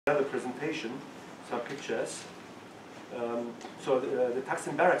Another presentation, some pictures. The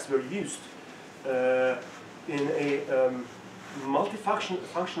Taksim barracks were used in a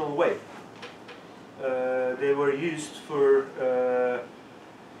multifunctional way. They were used for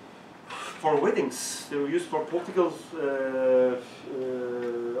weddings. They were used for political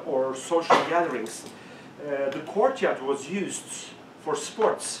or social gatherings. The courtyard was used for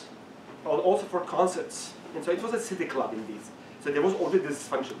sports, also for concerts. And so it was a city club indeed. So there was already this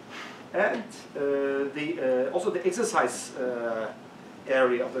function. And also the exercise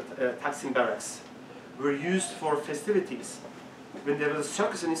area of the Taksim barracks were used for festivities. When there was a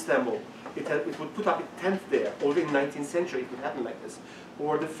circus in Istanbul, it would put up a tent there. Already in the 19th century it would happen like this.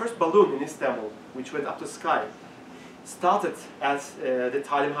 Or the first balloon in Istanbul, which went up the sky, started at the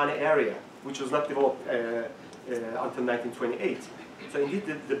Talimhane area, which was not developed until 1928. So indeed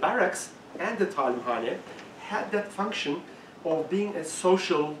the barracks and the Talimhane had that function of being a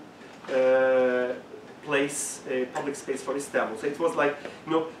social place, a public space for Istanbul. So it was like,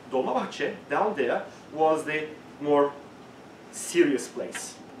 Dolmabahce down there was the more serious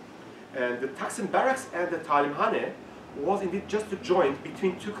place. And the Taksim barracks and the Talimhane was indeed just a joint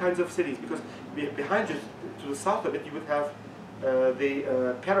between two kinds of cities, because behind you, to the south of it, you would have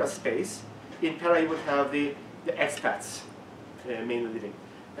the Pera space. In Pera you would have the expats mainly living.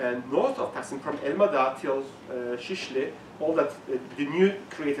 And north of Taksim, from Elmadağ till Şişli, all that the new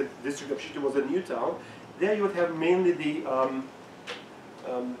created district of Şişli was a new town. There you would have mainly the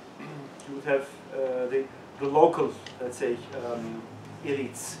local, let's say,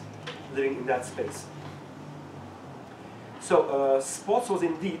 elites living in that space. So sports was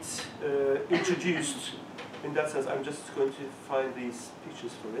indeed introduced in that sense. I'm just going to find these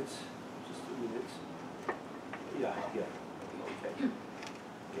pictures for it. Just a minute. Yeah. Okay.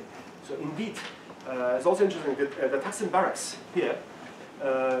 So indeed, it's also interesting that the Taksim barracks here,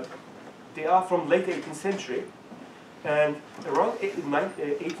 they are from late 18th century, and around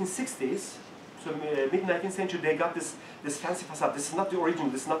 1860s, so mid 19th century, they got this fancy facade. This is not the original.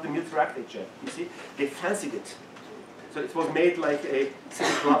 This is not the military architecture. You see, they fancied it. So it was made like a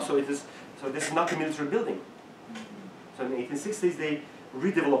city club. So this is not the military building. So in the 1860s, they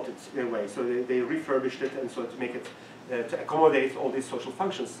redeveloped it in a way. So they refurbished it, and so to make it to accommodate all these social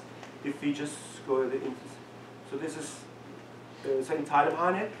functions. If we just go into, so this is so in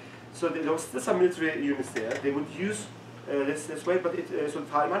Talimhane, so there was still some military units there. They would use this way, but so the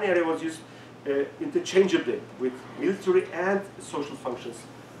Talimhane area was used interchangeably with military and social functions.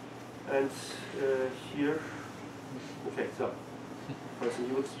 And here, okay, so for instance,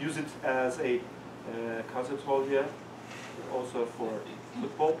 you would use it as a concert hall here, also for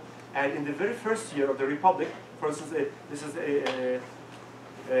football. And in the very first year of the Republic, for instance, this is a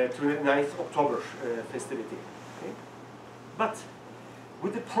 29th October festivity. Okay? But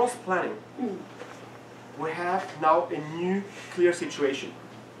with the PROS planning, we have now a new clear situation.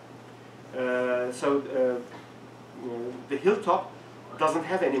 The hilltop doesn't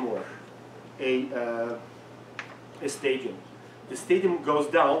have anymore a stadium. The stadium goes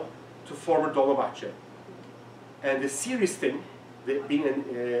down to former Dolmabahce. And the serious thing,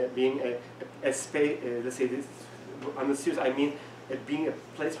 being a space, let's say this, on the serious I mean being a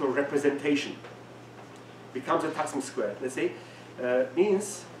place for representation, becomes a Taksim Square. Let's say,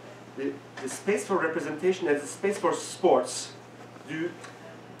 means the space for representation as a space for sports do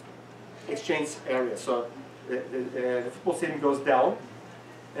exchange areas. So the football stadium goes down,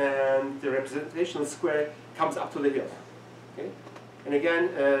 and the representational square comes up to the hill. Okay? And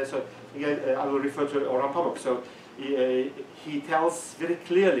again, I will refer to Orhan Pamuk. So he tells very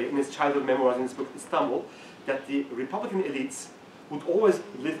clearly in his childhood memoirs in his book Istanbul that the Republican elites would always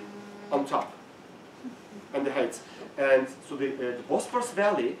live on top, on the heights. And so the Bosphorus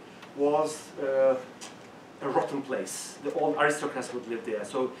Valley was a rotten place. The old aristocrats would live there.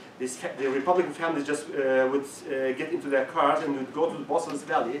 So the Republican families just would get into their cars and would go to the Bosphorus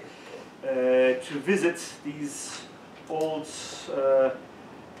Valley to visit these old,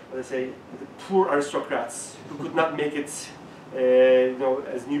 let's say, the poor aristocrats who could not make it,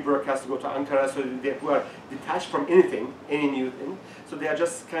 as Newburgh has to go to Ankara, so who are detached from anything, any new thing. So they are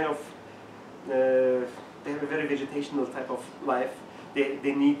just kind of, they have a very vegetational type of life.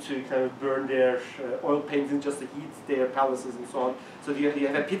 They need to kind of burn their oil paintings just to heat their palaces and so on. So you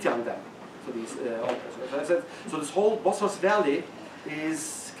have a pity on them. So these, so this whole Bosphorus Valley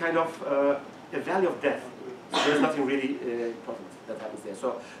is kind of a valley of death. So there's nothing really important that happens there.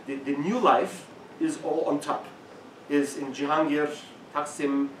 So the new life is all on top. Is in Cihangir,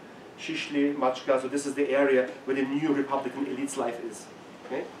 Taksim, Şişli, Maçka. So this is the area where the new Republican elite's life is.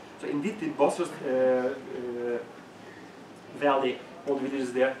 Okay? So indeed, the Bosphorus Valley all the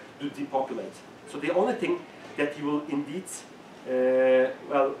villages there do depopulate. So the only thing that you will indeed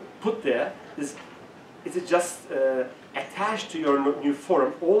well, put there is it just attached to your new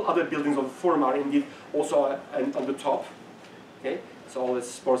forum. All other buildings of the forum are indeed also on the top. Okay, so all the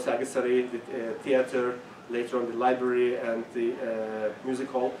sports legacy, the theater, later on the library and the music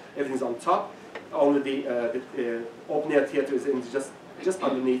hall, everything's on top. Only the open air theater is in just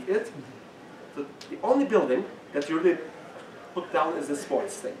underneath it. So the only building that you really put down is the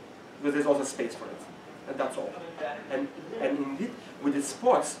sports thing, because there's also space for it, and that's all. And indeed, with the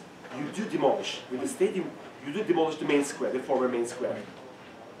sports, you do demolish. With the stadium, you do demolish the main square, the former main square.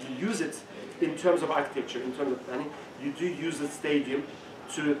 You use it in terms of architecture, in terms of planning. You do use the stadium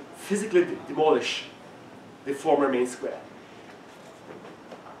to physically demolish the former main square.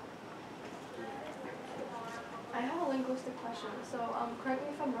 I have a linguistic question. So correct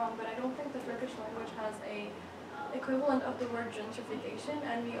me if I'm wrong, but I don't think the Turkish language has a equivalent of the word gentrification,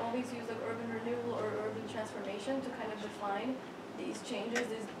 and we always use like urban renewal or urban transformation to kind of define these changes,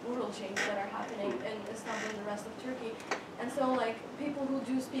 these brutal changes that are happening in Istanbul and the rest of Turkey. And so like people who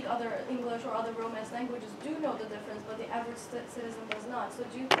do speak other English or other Romance languages do know the difference, but the average citizen does not. So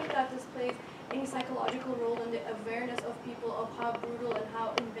do you think that this plays any psychological role in the awareness of people of how brutal and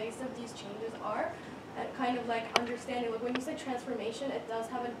how invasive these changes are? And kind of like understanding, like when you say transformation, it does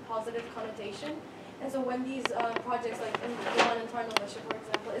have a positive connotation. And so when these projects like in Doğan and Tarlabaşı, for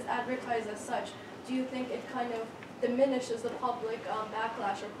example, is advertised as such, do you think it kind of diminishes the public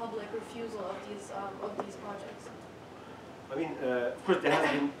backlash or public refusal of these projects? I mean, of course, there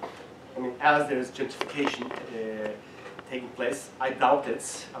has been, I mean, as there is gentrification taking place, I doubt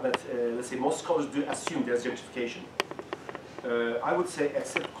it. But let's say most scholars do assume there's gentrification. I would say,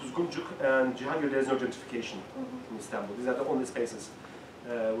 except Kuzguncuk and Cihangir, there is no gentrification in Istanbul. These are the only spaces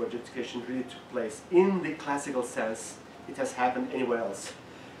where gentrification really took place. In the classical sense, it has happened anywhere else.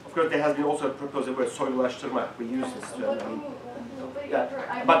 Of course, there has been also a proposal where soylulaştırma, we use this term.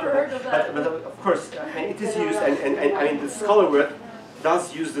 I've never heard of that. But of course, I mean, it is used, and I mean, the scholar word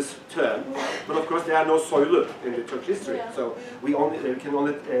does use this term, but of course there are no soylu in the Turkish history, so we can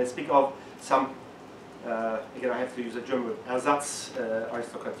only speak of some, again I have to use a German word, Ersatz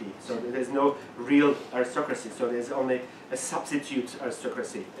aristocracy, so there's no real aristocracy, so there's only a substitute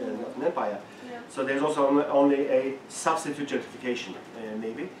aristocracy in an empire. So there's also only a substitute gentrification,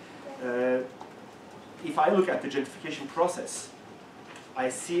 maybe. If I look at the gentrification process, I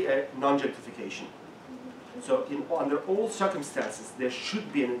see a non-gentrification. So under all circumstances, there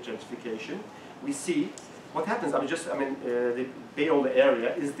should be a gentrification. We see what happens. The Beyoğlu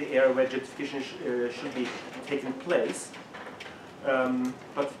area is the area where gentrification should be taking place.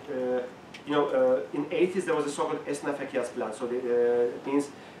 But in the 80s there was a so-called Esnaf Ekyas plan. So it means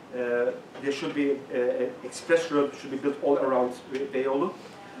there should be express road should be built all around Beyoğlu,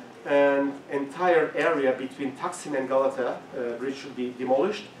 and entire area between Taksim and Galata bridge should be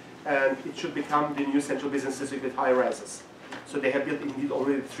demolished, and it should become the new central business district with high rises. So they have built indeed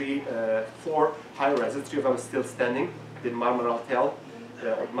already 4 high rises. 3 of them are still standing: the Marmara Hotel,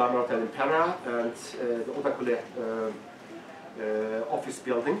 in Pera, and the Odakule office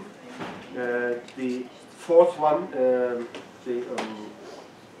building. The 4th one, the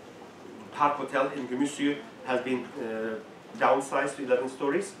Park Hotel in Gümüşsuyu, has been downsized to 11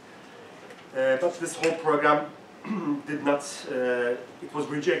 stories. But this whole program did not, it was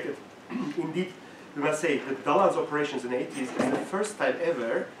rejected. Indeed, we must say that Dalan's operations in the 80s is the first time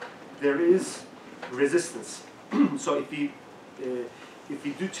ever there is resistance. So if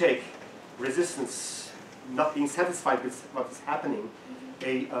we do take resistance, not being satisfied with what is happening,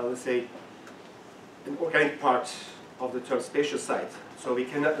 let's say, an organic part of the term spatial site. So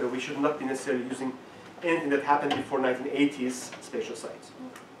we should not be necessarily using anything that happened before 1980s spatial site.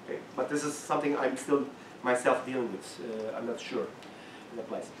 Okay? But this is something I'm still myself dealing with. I'm not sure it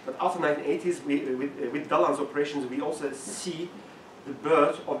applies. But after 1980s, with Dalan's operations, we also see the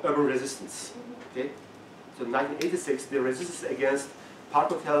birth of urban resistance. Okay? So in 1986, the resistance against Park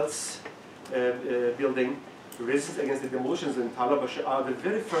Hotels building, the resistance against the demolitions in Tarlabaşı are the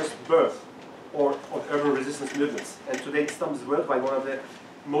very first birth of urban resistance movements. And today Istanbul is worldwide one of the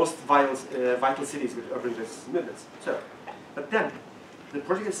most vital cities with urban resistance movements. So, but then the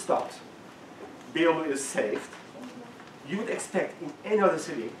project is stopped. Beyoğlu is saved. You would expect in any other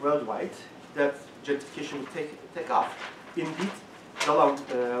city worldwide that gentrification would take off. Indeed, Dalan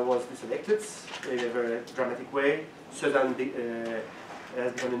was diselected in a very dramatic way. Sözen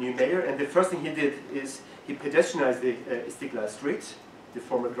has become a new mayor, and the first thing he did is he pedestrianized the Istiklal Street, the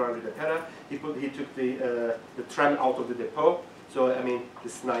former Grand Rue de Pera. He took the tram out of the depot. So I mean,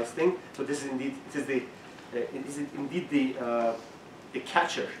 this nice thing. So this is indeed the a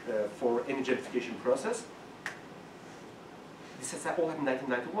catcher for any gentrification process. This has all happened in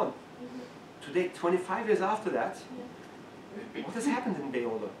 1991. Today, 25 years after that, what has happened in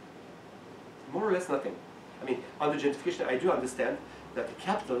Beyoğlu? More or less nothing. I mean, under gentrification, I do understand that the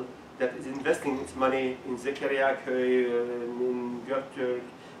capital that is investing its money in Zekeriyaköy, in Göktürk,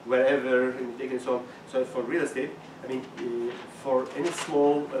 wherever, and so on, so for real estate, I mean, for any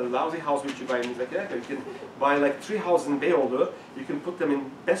small lousy house which you buy in Zekeriyaköy, you can buy like 3 houses in Beyoğlu, you can put them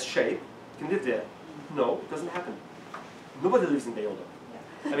in best shape, you can live there. No, it doesn't happen. Nobody lives in Beyoğlu.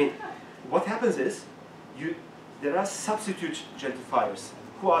 I mean, what happens is, there are substitute gentrifiers.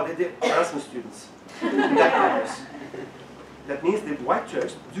 Who are they? The Erasmus students, backpackers. That means the white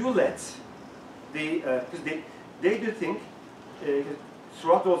church do let because they do think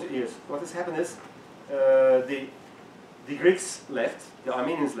throughout those years what has happened is the Greeks left, the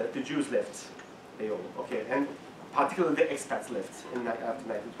Armenians left, the Jews left, okay, and particularly the expats left after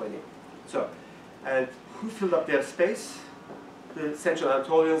 1920. So, and who filled up their space? The Central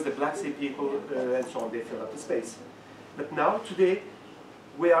Anatolians, the Black Sea people, and so on. They filled up the space. But now today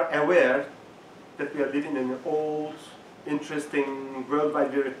we are aware that we are living in an old, interesting,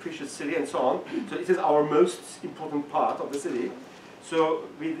 worldwide very precious city and so on. So it is our most important part of the city. So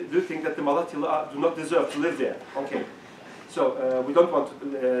we do think that the Malatyalı do not deserve to live there. Okay. So we don't want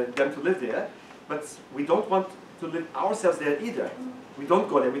them to live there, but we don't want to live ourselves there either. We don't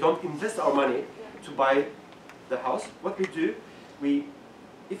go there. We don't invest our money to buy the house. What we do,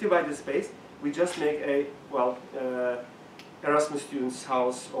 if you buy the space, we just make a, Erasmus students'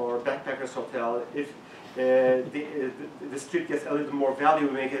 house or backpackers hotel. If the street gets a little more value,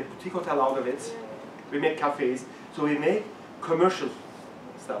 we make a boutique hotel out of it. We make cafes. So we make commercial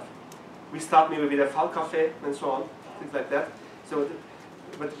stuff. We start maybe with a Fall Cafe and so on, things like that. So,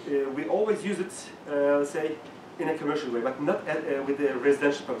 but we always use it, say, in a commercial way, but not with the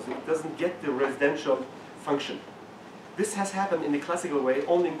residential purpose. It doesn't get the residential function. This has happened in the classical way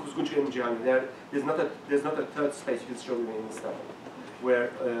only in Kuzguncu and Cihangir. There's not a third space you can show me in this stuff, where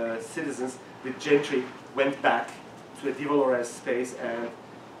citizens with gentry went back to a developed space and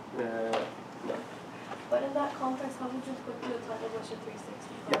no. But in that context, how would you put the Tarlabaşı 360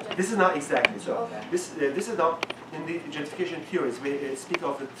 project? Yeah, this is now exactly so. Okay. This is now in the gentrification theories. We speak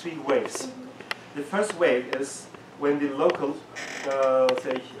of the 3 waves. The first wave is when the local,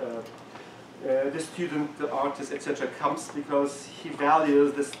 the student, the artist, etc., comes because he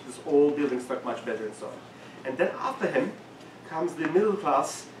values this old building stock much better and so on. And then after him comes the middle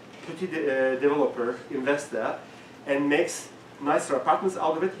class petit developer, investor, and makes nicer apartments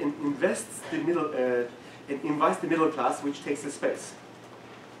out of it and invests the middle and invites the middle class, which takes the space.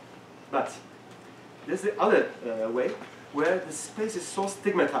 But there's the other way where the space is so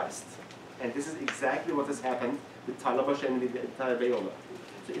stigmatized, and this is exactly what has happened with Tarlabaşı and with the entire Beyoğlu.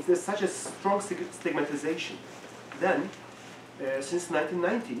 So if there's such a strong stigmatization, then since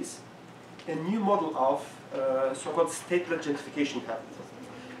 1990s, a new model of so-called state-led gentrification happened.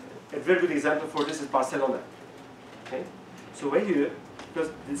 A very good example for this is Barcelona. Okay? So where because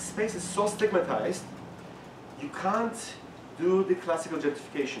the space is so stigmatized, you can't do the classical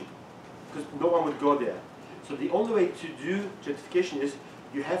gentrification because no one would go there. So the only way to do gentrification is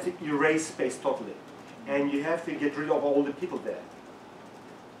you have to erase space totally, and you have to get rid of all the people there.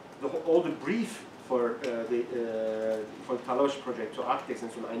 All the brief for the Tarlabaşı project to architects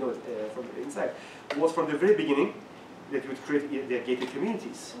and so on, I know it from the inside, was from the very beginning that you would create their gated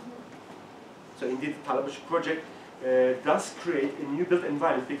communities. So indeed, the Tarlabaşı project does create a new built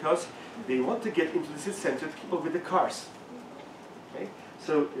environment because they want to get into the city center people with the cars. Okay?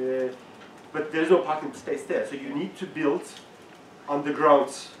 So, but there is no parking space there, so you need to build underground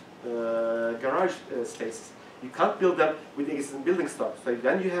garage spaces. You can't build them with existing building stock. So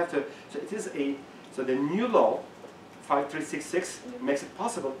then you have to. So it is So the new law, 5366, makes it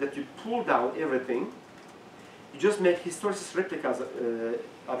possible that you pull down everything. You just make historicist replicas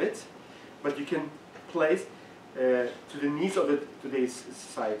of it, but you can place to the needs of today's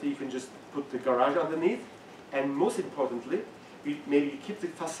society. You can just put the garage underneath, and most importantly, maybe you keep the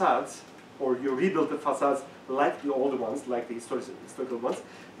facades, or you rebuild the facades like the older ones, like the historical ones,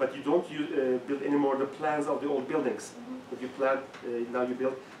 but you don't build anymore the plans of the old buildings. But you plan, now you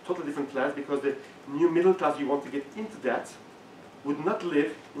build totally different plans because the new middle class you want to get into that would not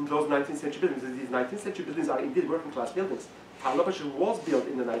live in those 19th century buildings. These 19th century buildings are indeed working class buildings. Tarlabaşı was built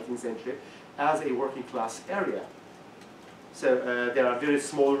in the 19th century as a working class area. So there are very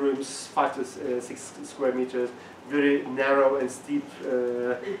small rooms, 5 to 6 square meters, very narrow and steep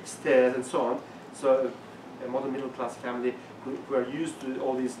stairs and so on. So a modern middle class family who are used to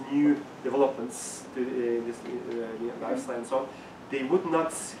all these new developments, to this lifestyle and so on, they would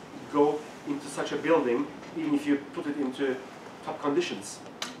not go into such a building even if you put it into top conditions.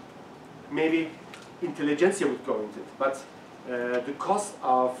 Maybe intelligentsia would go into it, but the cost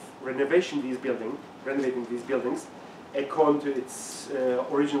of renovating these buildings according to its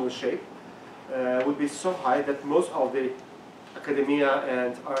original shape would be so high that most of the academia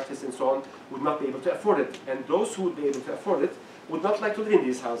and artists and so on would not be able to afford it. And those who would be able to afford it would not like to live in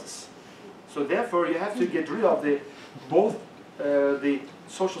these houses. So therefore you have to get rid of both the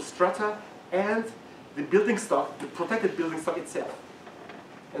social strata and the building stock, the protected building stock itself.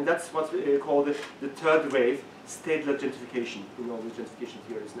 And that's what we call the third wave, state-led gentrification in all the gentrification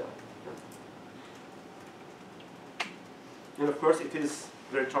theories now. And of course it is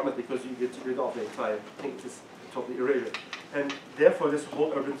very traumatic because you get rid of the entire thing. It is totally erasure. And therefore this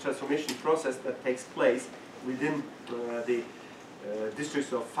whole urban transformation process that takes place within the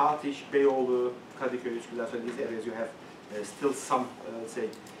districts of Fatih, Beyoğlu, Kadıköy, Üsküdar, so in these areas you have still some, let's say,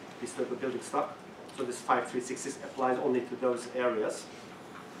 historical building stock. So this 5366 applies only to those areas.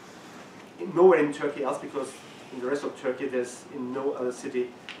 Nowhere in Turkey else, because in the rest of Turkey there's in no other city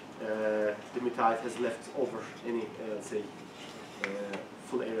the müteahhit has left over any, let's say,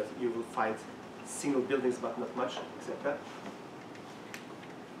 full areas. You will find single buildings, but not much, except that.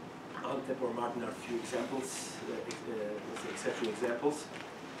 Antep or Mardin are a few examples, let's say exceptional examples.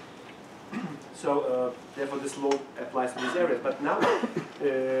 So therefore this law applies to these areas. But now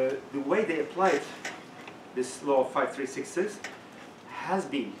the way they applied this law of 5366 has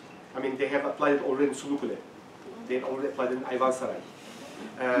been, I mean, they have applied it already in Sulukule. They have already applied it in Ayvansaray.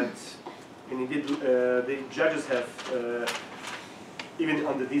 And indeed the judges have, even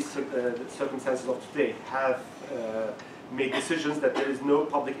under these circumstances of today, have made decisions that there is no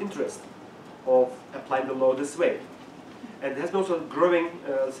public interest of applying the law this way. And there's also growing,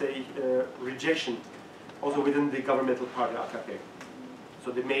 say, rejection also within the governmental party, AKP.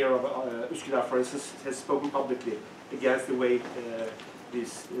 So the mayor of Üsküdar, for instance, has spoken publicly against the way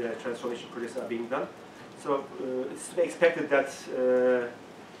these transformation projects are being done. So it's to be expected that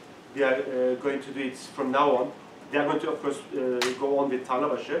they are going to do it from now on. They are going to, of course, go on with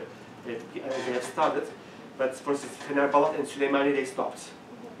Tarlabaşı, as they have started. But for instance, Fenerbalat and Süleymaniye, they stopped.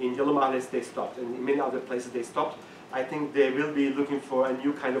 In Yalı Mahallesi, they stopped. And in many other places, they stopped. I think they will be looking for a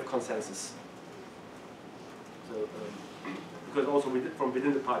new kind of consensus. So, because also from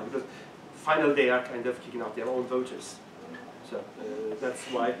within the party, because finally they are kind of kicking out their own voters. So that's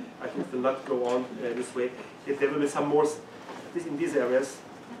why I think it will not go on this way. If there will be some more, at least in these areas,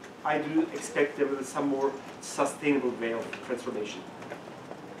 I do expect there will be some more sustainable way of transformation.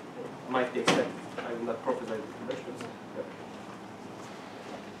 Might be expected. I will not prophesy too much, but yeah.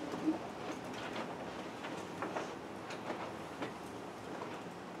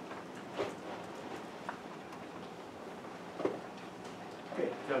 Okay,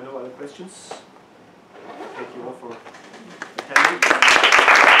 if there are no other questions, thank you all for attending.